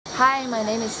Hi, my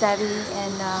name is Savi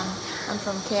and I'm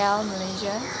from KL,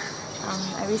 Malaysia.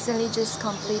 I recently just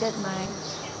completed my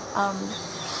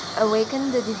Awaken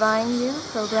the Divine You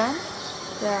program,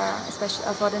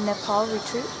 especially for the Nepal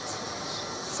retreat.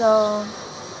 So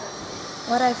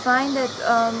what I find that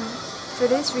for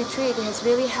this retreat, it has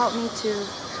really helped me to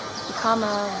become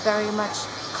a very much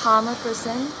calmer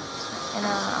person, and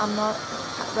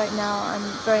right now I'm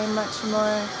very much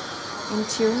more in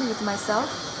tune with myself.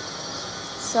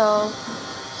 So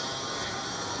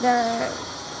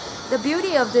the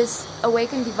beauty of this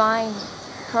Awaken Divine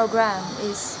program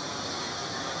is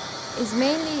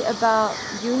mainly about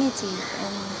unity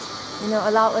and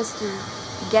allow us to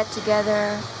get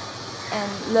together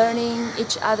and learning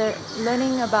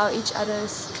about each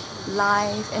other's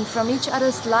life, and from each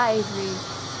other's life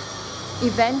we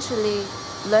eventually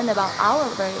learn about our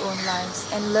very own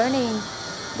lives and learning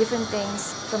different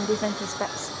things from different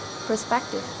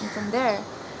perspective, and from there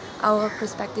our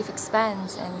perspective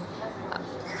expands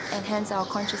and hence our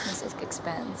consciousness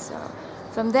expands. So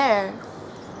from there,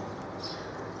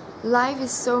 life is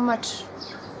so much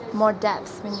more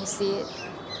depth when you see it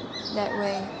that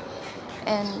way,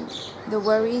 and the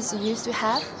worries you used to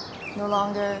have no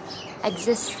longer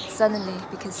exist suddenly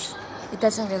because it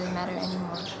doesn't really matter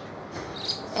anymore.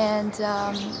 And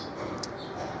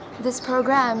this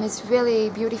program is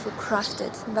really beautifully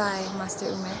crafted by Master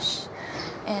Umesh,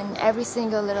 and every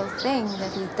single little thing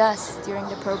that he does during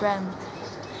the program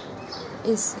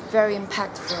is very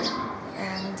impactful,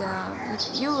 and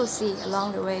you will see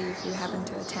along the way if you happen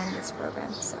to attend this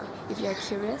program. So if you're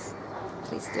curious,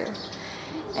 please do.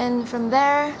 And from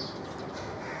there,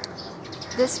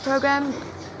 this program,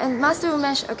 and Master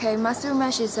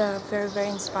Umesh is a very, very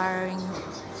inspiring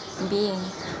being,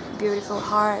 beautiful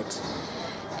heart,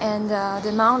 and the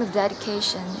amount of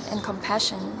dedication and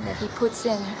compassion that he puts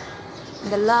in,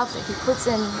 the love that he puts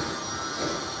in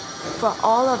for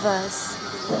all of us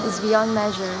is beyond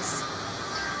measures.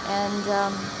 And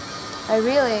I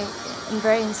really am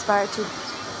very inspired to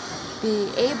be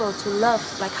able to love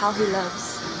like how he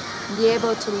loves, be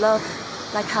able to love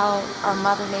like how our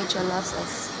Mother Nature loves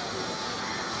us.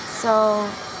 So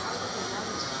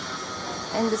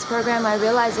in this program, my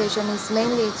realization is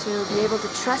mainly to be able to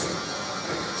trust,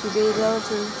 to be able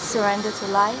to surrender to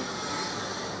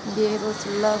life, be able to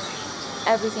love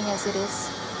everything as it is,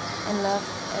 and love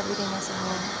everything as a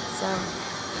whole. So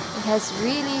it has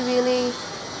really, really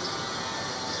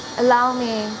allowed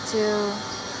me to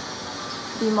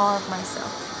be more of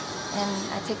myself. And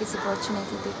I take this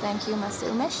opportunity to thank you, Master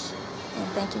Umesh, and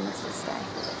thank you, Master Stai,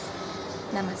 for this.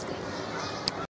 Namaste.